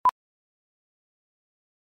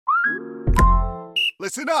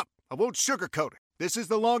Listen up. I won't sugarcoat it. This is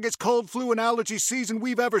the longest cold, flu, and allergy season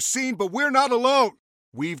we've ever seen, but we're not alone.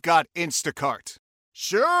 We've got Instacart.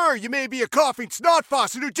 Sure, you may be a coughing snot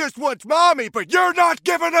faucet who just wants mommy, but you're not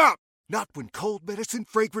giving up. Not when cold medicine,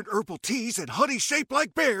 fragrant herbal teas, and honey shaped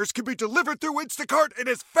like bears can be delivered through Instacart in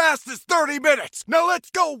as fast as 30 minutes. Now let's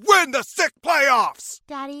go win the sick playoffs.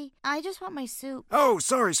 Daddy, I just want my soup. Oh,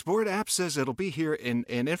 sorry, Sport. App says it'll be here in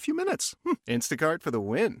a few minutes. Instacart for the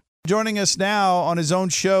win. Joining us now on his own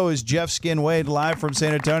show is Jeff Skin Wade, live from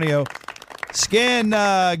San Antonio. Skin,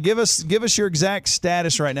 give us your exact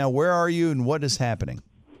status right now. Where are you and what is happening?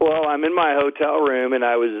 Well, I'm in my hotel room, and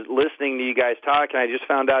I was listening to you guys talk, and I just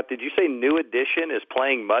found out, did you say New Edition is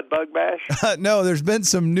playing Mudbug Bash? No, there's been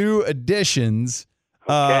some new additions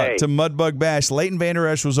to Mudbug Bash. Leighton Vander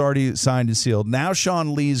Esch was already signed and sealed. Now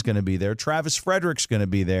Sean Lee's going to be there. Travis Frederick's going to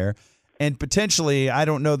be there. And potentially, I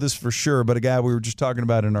don't know this for sure, but a guy we were just talking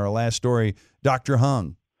about in our last story, Dr.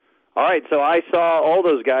 Hung. All right, so I saw all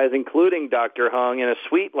those guys, including Dr. Hung, in a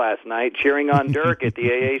suite last night cheering on Dirk at the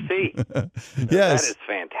AAC. Yes. That is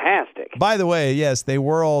fantastic. By the way, yes, they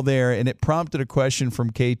were all there, and it prompted a question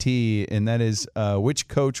from KT, and that is, which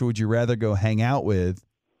coach would you rather go hang out with,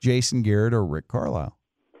 Jason Garrett or Rick Carlisle?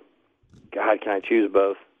 God, can I choose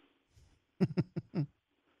both?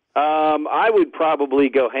 I would probably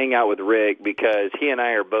go hang out with Rick because he and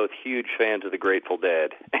I are both huge fans of the Grateful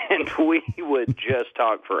Dead, and we would just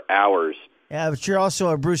talk for hours. Yeah, but you're also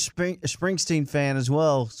a Bruce Springsteen fan as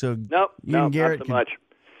well. So Nope, not so much.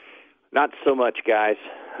 Not so much, guys.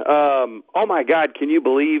 Oh, my God, can you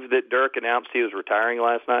believe that Dirk announced he was retiring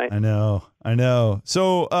last night? I know.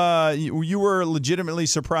 So you were legitimately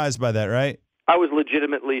surprised by that, right? I was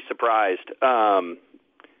legitimately surprised.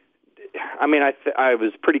 I mean, I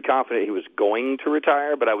was pretty confident he was going to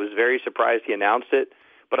retire, but I was very surprised he announced it.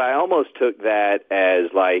 But I almost took that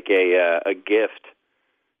as like a gift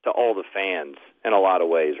to all the fans in a lot of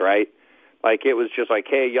ways, right? Like it was just like,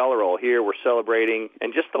 hey, y'all are all here, we're celebrating.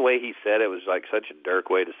 And just the way he said it was like such a Dirk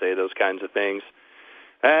way to say those kinds of things.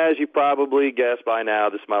 As you probably guessed by now,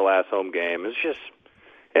 this is my last home game. It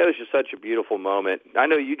was just such a beautiful moment. I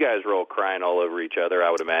know you guys were all crying all over each other, I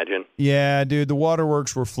would imagine. Yeah, dude, the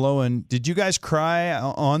waterworks were flowing. Did you guys cry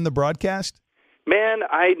on the broadcast? Man,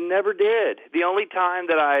 I never did. The only time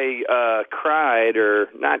that I cried, or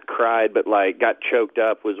not cried, but like got choked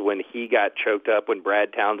up was when he got choked up when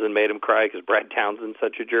Brad Townsend made him cry because Brad Townsend's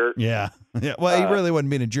such a jerk. Yeah. Well, he really wasn't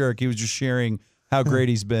being a jerk. He was just sharing how great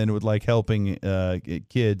he's been with like helping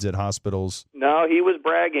kids at hospitals. No, he was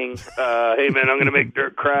bragging. Hey man, I'm going to make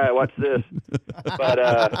Dirk cry. Watch this. But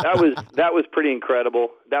that was pretty incredible.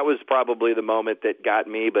 That was probably the moment that got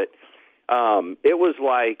me. But it was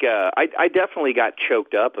like I definitely got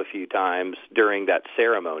choked up a few times during that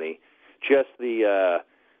ceremony. Just the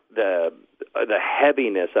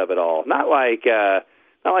heaviness of it all. Not like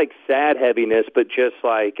sad heaviness, but just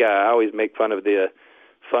like I always make fun of the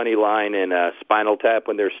funny line in Spinal Tap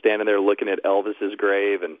when they're standing there looking at Elvis's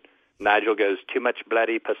grave, and Nigel goes, "Too much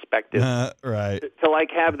bloody perspective." Right. To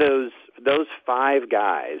like have those five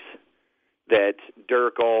guys that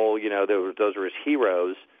Dirk those were his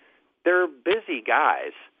heroes. They're busy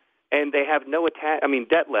guys, and they have no I mean,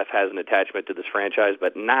 Detlef has an attachment to this franchise,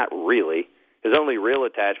 but not really. His only real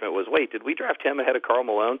attachment was, wait, did we draft him ahead of Karl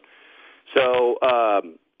Malone? So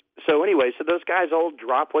anyway, so those guys all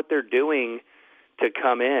drop what they're doing to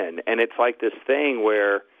come in, and it's like this thing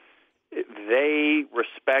where they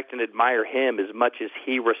respect and admire him as much as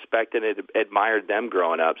he respected and admired them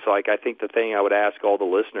growing up. So like I think the thing I would ask all the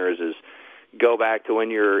listeners is go back to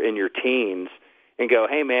when you're in your teens and go,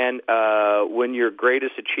 hey man, when your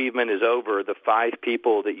greatest achievement is over, the five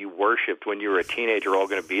people that you worshipped when you were a teenager are all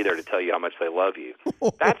going to be there to tell you how much they love you.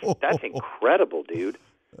 That's incredible, dude.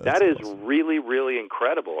 That is awesome. Really, really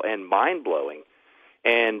incredible and mind-blowing.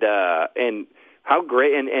 And how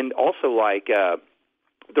great, and also like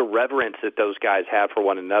the reverence that those guys have for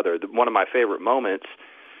one another. One of my favorite moments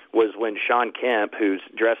was when Sean Kemp, who's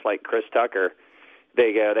dressed like Chris Tucker,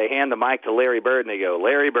 they hand the mic to Larry Bird, and they go,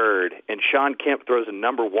 Larry Bird, and Sean Kemp throws a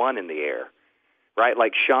number one in the air, right?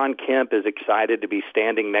 Like Sean Kemp is excited to be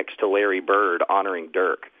standing next to Larry Bird honoring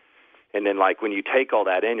Dirk. And then, like, when you take all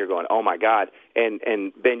that in, you're going, oh, my God. And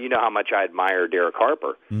Ben, you know how much I admire Derek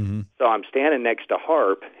Harper. Mm-hmm. So I'm standing next to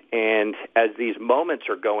Harp, and as these moments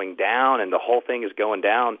are going down and the whole thing is going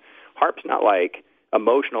down, Harp's not, like,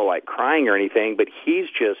 emotional, like crying or anything, but he's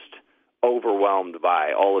just overwhelmed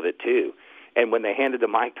by all of it, too. And when they handed the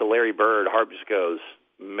mic to Larry Bird, Harp just goes,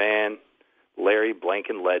 man, Larry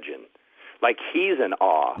blanking legend. Like, he's in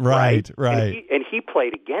awe, right? Right. And he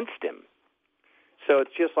played against him. So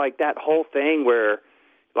it's just like that whole thing where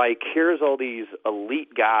like, here's all these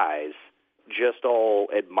elite guys just all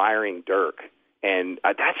admiring Dirk. And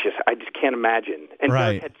I just can't imagine. And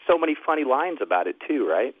Right. Dirk had so many funny lines about it too,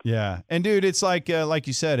 right? Yeah. And, dude, it's like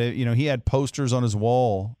you said, he had posters on his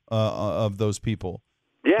wall of those people.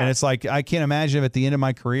 Yeah. And it's like, I can't imagine if at the end of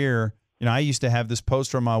my career, I used to have this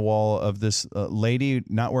poster on my wall of this lady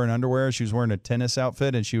not wearing underwear. She was wearing a tennis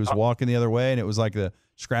outfit, and she was walking the other way, and it was like the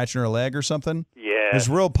scratching her leg or something. Yeah. It was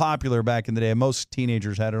real popular back in the day. Most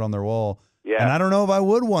teenagers had it on their wall. Yeah. And I don't know if I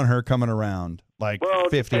would want her coming around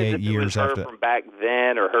 58 years her after. from back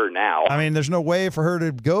then or her now. I mean, there's no way for her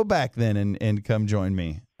to go back then and come join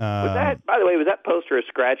me. By the way, was that poster a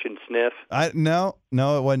scratch and sniff? No,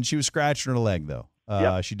 it wasn't. She was scratching her leg, though.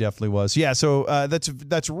 Yep. She definitely was. Yeah, so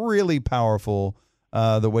that's really powerful,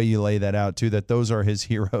 the way you lay that out, too, that those are his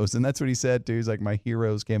heroes. And that's what he said, too. He's like, my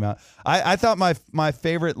heroes came out. I thought my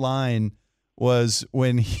favorite line was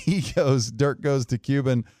when Dirk goes to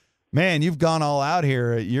Cuban, man, you've gone all out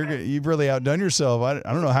here. You've really outdone yourself. I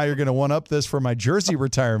don't know how you're going to one-up this for my jersey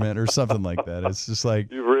retirement or something like that. It's just like.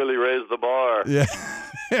 You've really raised the bar. Yeah.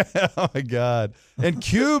 Oh, my God. And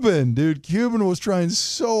Cuban was trying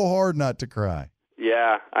so hard not to cry.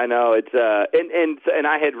 Yeah, I know. It's and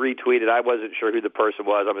I had retweeted. I wasn't sure who the person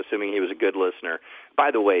was. I'm assuming he was a good listener.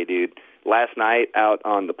 By the way, dude, last night out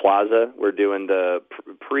on the plaza, we're doing the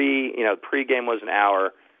pre-game was an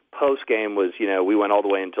hour. Post-game was, we went all the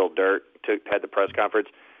way until Dirk had the press conference.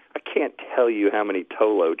 I can't tell you how many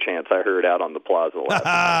Tolo chants I heard out on the plaza last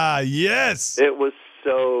night. Yes. It was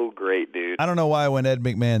so great, dude. I don't know why I went Ed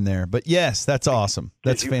McMahon there, but yes, that's awesome.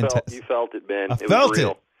 That's fantastic. You felt it, Ben. I It felt was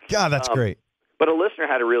real. it. God, that's great. But a listener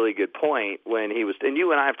had a really good point when he was, and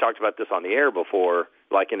you and I have talked about this on the air before,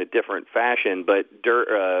 like in a different fashion, but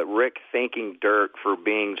Rick thanking Dirk for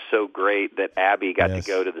being so great that Abby got to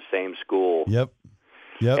go to the same school. Yep.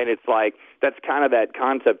 And it's like, that's kind of that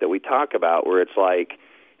concept that we talk about where it's like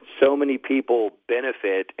so many people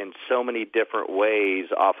benefit in so many different ways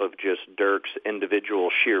off of just Dirk's individual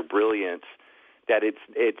sheer brilliance that it's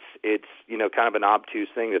kind of an obtuse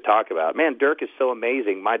thing to talk about. Man, Dirk is so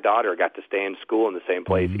amazing. My daughter got to stay in school in the same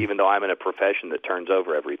place, even though I'm in a profession that turns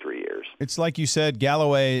over every 3 years. It's like you said,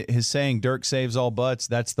 Galloway is saying Dirk saves all butts.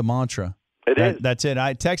 That's the mantra. It is. That's it.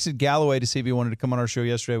 I texted Galloway to see if he wanted to come on our show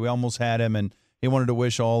yesterday. We almost had him, and he wanted to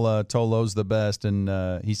wish all Tolos the best. And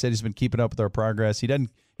he said he's been keeping up with our progress. He doesn't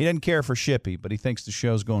care for Shippy, but he thinks the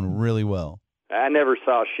show's going really well. I never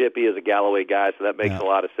saw Shippy as a Galloway guy, so that makes a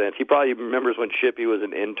lot of sense. He probably remembers when Shippy was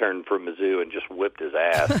an intern for Mizzou and just whipped his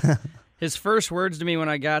ass. His first words to me when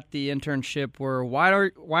I got the internship were, "Why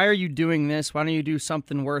are you doing this? Why don't you do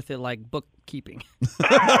something worth it like bookkeeping?"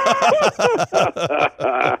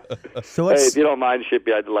 So hey, if you don't mind,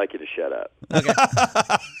 Shippy, I'd like you to shut up. Okay.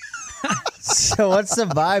 So what's the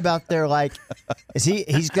vibe out there like?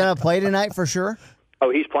 He's going to play tonight for sure? Oh,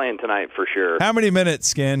 he's playing tonight for sure. How many minutes,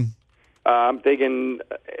 Skin? I'm thinking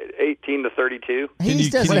 18 to 32. He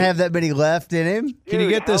doesn't have that many left in him. Can you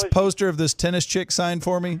get this poster of this tennis chick signed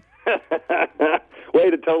for me?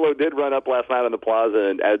 Wait, Tolo did run up last night on the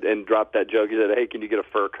plaza and drop that joke. He said, "Hey, can you get a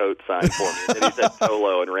fur coat signed for me?" And then he said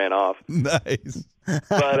Tolo and ran off. Nice.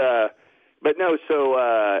 But no, so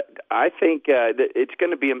I think that it's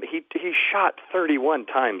going to be he shot 31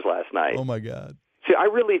 times last night. Oh, my God. See, I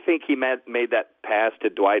really think he made that pass to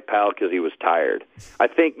Dwight Powell because he was tired. I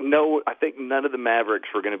think none of the Mavericks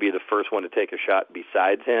were going to be the first one to take a shot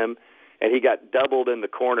besides him, and he got doubled in the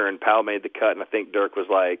corner, and Powell made the cut, and I think Dirk was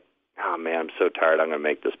like, "Oh, man, I'm so tired, I'm going to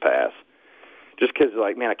make this pass." Just because,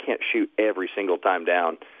 like, man, I can't shoot every single time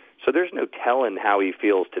down. So there's no telling how he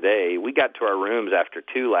feels today. We got to our rooms after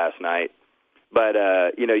 2 last night, but,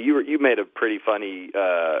 you made a pretty funny,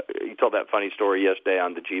 you told that funny story yesterday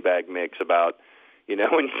on the G-Bag Mix about,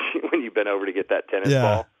 when you've been over to get that tennis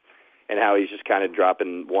ball, and how he's just kind of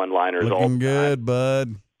dropping one-liners all the time. Looking good,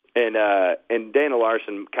 bud. And Dana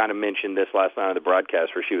Larson kind of mentioned this last night on the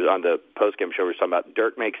broadcast where she was on the postgame show. We were talking about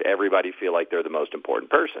Dirk makes everybody feel like they're the most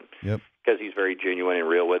important person. Yep. Because he's very genuine and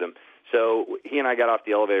real with them. So he and I got off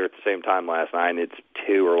the elevator at the same time last night, and it's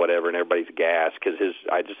 2 or whatever, and everybody's gassed because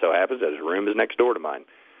I just so happens that his room is next door to mine.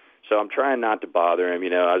 So I'm trying not to bother him.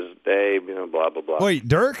 I was, hey, blah, blah, blah. Wait,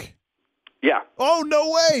 Dirk? Yeah. Oh,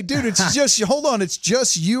 no way. Dude, it's just, hold on, it's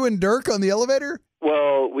just you and Dirk on the elevator?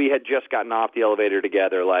 Well, we had just gotten off the elevator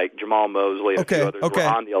together, like Jamal Mosley and a few others were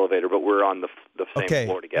on the elevator, but we're on the same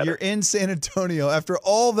floor together. You're in San Antonio. After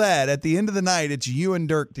all that, at the end of the night, it's you and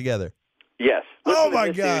Dirk together. Yes. Oh, my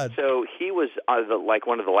God. Dude. So he was like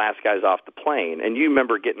one of the last guys off the plane. And you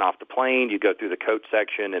remember getting off the plane, you go through the coach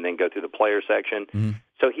section and then go through the player section. Mm-hmm.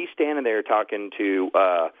 So he's standing there talking to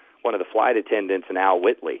one of the flight attendants and Al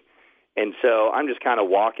Whitley. And so I'm just kind of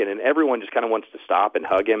walking, and everyone just kind of wants to stop and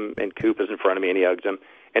hug him, and Coop is in front of me, and he hugs him.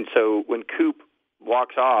 And so when Coop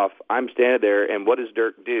walks off, I'm standing there, and what does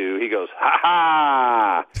Dirk do? He goes,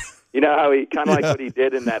 ha-ha! You know how he kind of like what he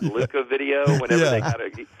did in that Luca video whenever they got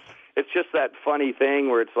it's just that funny thing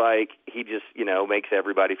where it's like he just, makes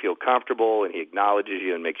everybody feel comfortable, and he acknowledges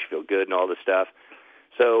you and makes you feel good and all this stuff.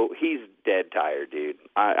 So he's dead tired, dude.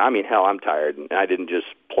 I mean, hell, I'm tired, and I didn't just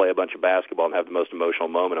play a bunch of basketball and have the most emotional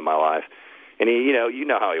moment of my life. And he, you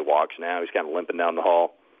know how he walks now. He's kind of limping down the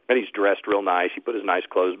hall, and he's dressed real nice. He put his nice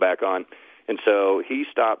clothes back on, and so he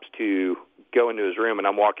stops to go into his room, and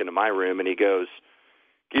I'm walking to my room, and he goes,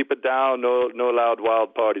 "Keep it down. No loud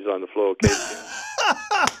wild parties on the floor, Casey."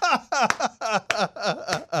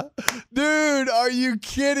 Dude, are you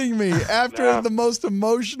kidding me? After the most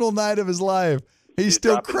emotional night of his life, he's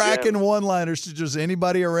still cracking one-liners to just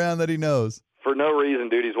anybody around that he knows. For no reason,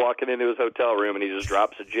 dude. He's walking into his hotel room, and he just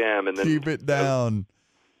drops a gem. And then keep it down.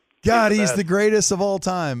 God, he's the greatest of all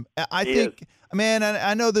time. I think, man,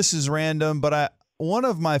 I know this is random, but one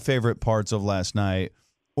of my favorite parts of last night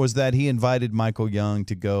was that he invited Michael Young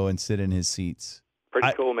to go and sit in his seats.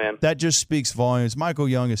 Pretty cool, man. That just speaks volumes. Michael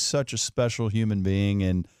Young is such a special human being,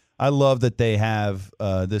 and I love that they have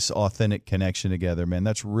this authentic connection together, man.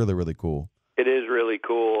 That's really, really cool. It is really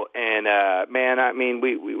cool. And, man, I mean,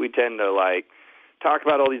 we tend to, talk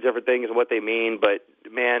about all these different things and what they mean, but,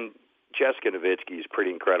 man, Jessica Nowitzki is a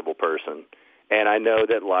pretty incredible person. And I know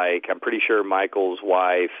that, I'm pretty sure Michael's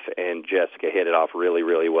wife and Jessica hit it off really,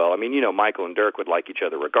 really well. I mean, Michael and Dirk would like each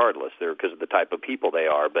other regardless. They're because of the type of people they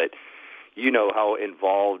are, but you know how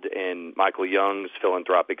involved in Michael Young's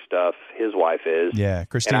philanthropic stuff his wife is. Yeah,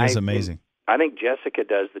 Christina's amazing. I think Jessica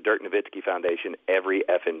does the Dirk Nowitzki Foundation every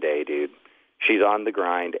effing day, dude. She's on the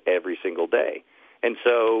grind every single day. And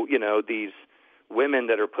so, these women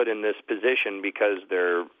that are put in this position because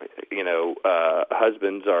their,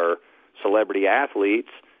 husbands are celebrity athletes,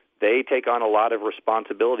 they take on a lot of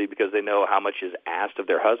responsibility because they know how much is asked of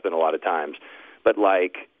their husband a lot of times. But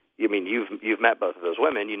you've met both of those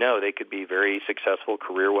women. They could be very successful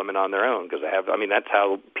career women on their own because that's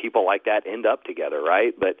how people like that end up together,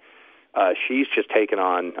 right? But she's just taken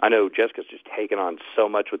on, I know Jessica's just taken on so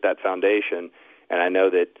much with that foundation, and I know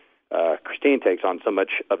that Christine takes on so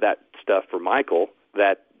much of that stuff for Michael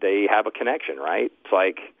that they have a connection, right?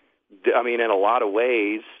 It's in a lot of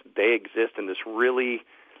ways, they exist in this really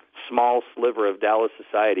small sliver of Dallas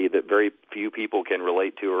society that very few people can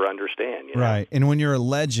relate to or understand. Right. And when you're a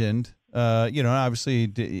legend, obviously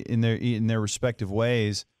in their respective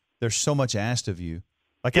ways, there's so much asked of you.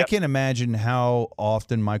 I can't imagine how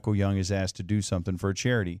often Michael Young is asked to do something for a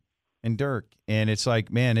charity, and Dirk. And it's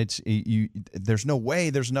man, there's no way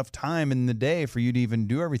there's enough time in the day for you to even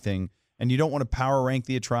do everything. And you don't want to power rank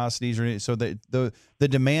the atrocities, so the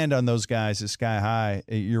demand on those guys is sky high.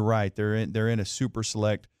 You're right; they're in a super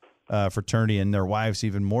select fraternity, and their wives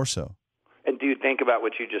even more so. And dude, think about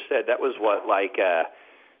what you just said. That was what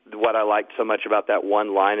I liked so much about that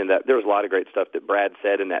one line, and that there was a lot of great stuff that Brad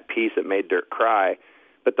said in that piece that made Dirk cry.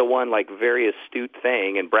 But the one very astute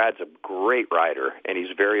thing, and Brad's a great writer, and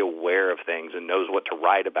he's very aware of things and knows what to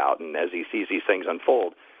write about, and as he sees these things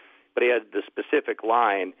unfold. But he had the specific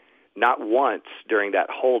line. Not once during that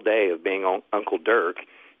whole day of being Uncle Dirk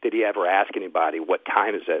did he ever ask anybody, what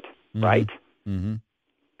time is it, right? Mm-hmm.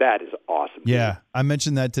 That is awesome. Yeah, I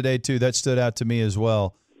mentioned that today, too. That stood out to me as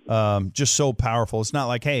well. Just so powerful. It's not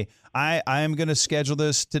like, hey, I am going to schedule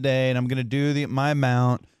this today, and I'm going to do my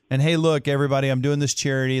amount, and hey, look, everybody, I'm doing this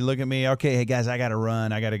charity. Look at me. Okay, hey, guys, I got to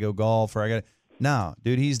run. I got to go golf. No,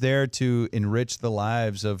 dude, he's there to enrich the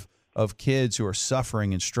lives of kids who are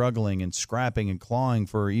suffering and struggling and scrapping and clawing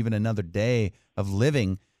for even another day of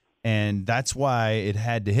living. And that's why it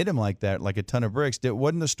had to hit him like that, like a ton of bricks.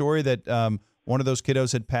 Wasn't the story that one of those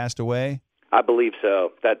kiddos had passed away? I believe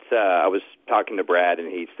so. That's I was talking to Brad,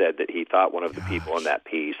 and he said that he thought one of the people in that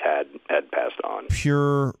piece had passed on.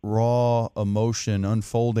 Pure, raw emotion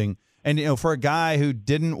unfolding. And, for a guy who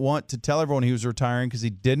didn't want to tell everyone he was retiring because he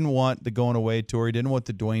didn't want the going away tour, he didn't want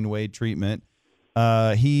the Dwayne Wade treatment,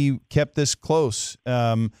 he kept this close.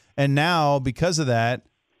 And now, because of that,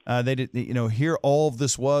 they did, here all of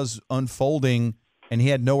this was unfolding, and he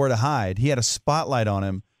had nowhere to hide. He had a spotlight on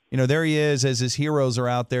him. There he is as his heroes are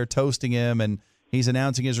out there toasting him, and he's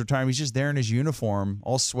announcing his retirement. He's just there in his uniform,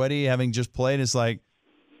 all sweaty, having just played. It's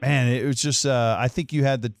man, it was just, I think you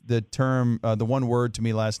had the term, the one word to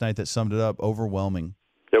me last night that summed it up, overwhelming.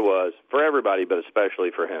 It was, for everybody, but especially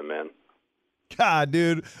for him, man. God,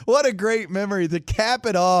 dude, what a great memory. To cap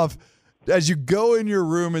it off, as you go in your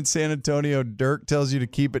room in San Antonio, Dirk tells you to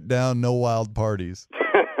keep it down, no wild parties.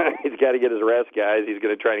 got to get his rest, guys. He's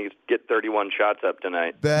going to try to get 31 shots up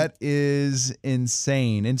tonight. That is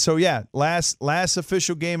insane. And so, yeah, last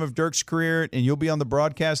official game of Dirk's career, and you'll be on the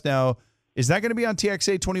broadcast now. Is that going to be on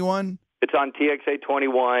TXA 21? It's on TXA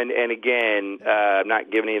 21, and again, I'm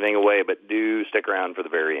not giving anything away, but do stick around for the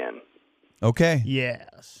very end. Okay.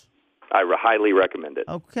 Yes. I highly recommend it.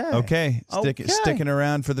 Okay. Sticking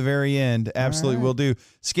around for the very end. Absolutely will do.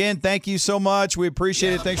 Skin, thank you so much. We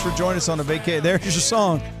appreciate it. Thanks for joining us on a vacation. There's your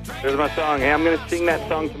song. There's my song. Hey, I'm going to sing that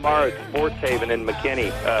song tomorrow at Sports Haven in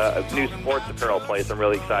McKinney, a new sports apparel place I'm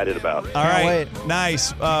really excited about. All right.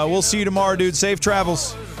 Nice. We'll see you tomorrow, dude. Safe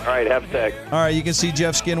travels. All right. Have sex. All right. You can see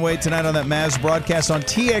Jeff Skinway tonight on that Mavs broadcast on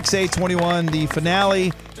TXA 21, the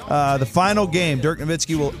finale, the final game Dirk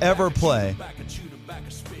Nowitzki will ever play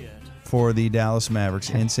for the Dallas Mavericks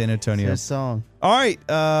in San Antonio. Good song. All right.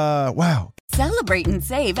 Wow. Celebrate and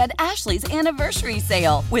save at Ashley's Anniversary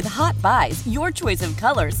Sale. With Hot Buys, your choice of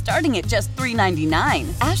colors starting at just $3.99.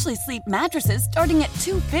 Ashley Sleep mattresses starting at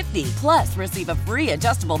 $2.50. Plus, receive a free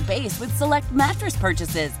adjustable base with select mattress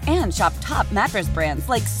purchases. And shop top mattress brands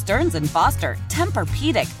like Stearns & Foster,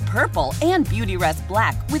 Tempur-Pedic, Purple, and Beautyrest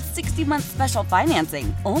Black with 60-month special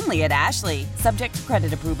financing. Only at Ashley. Subject to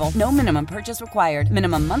credit approval. No minimum purchase required.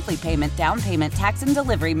 Minimum monthly payment, down payment, tax, and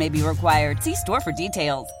delivery may be required. See store for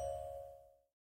details.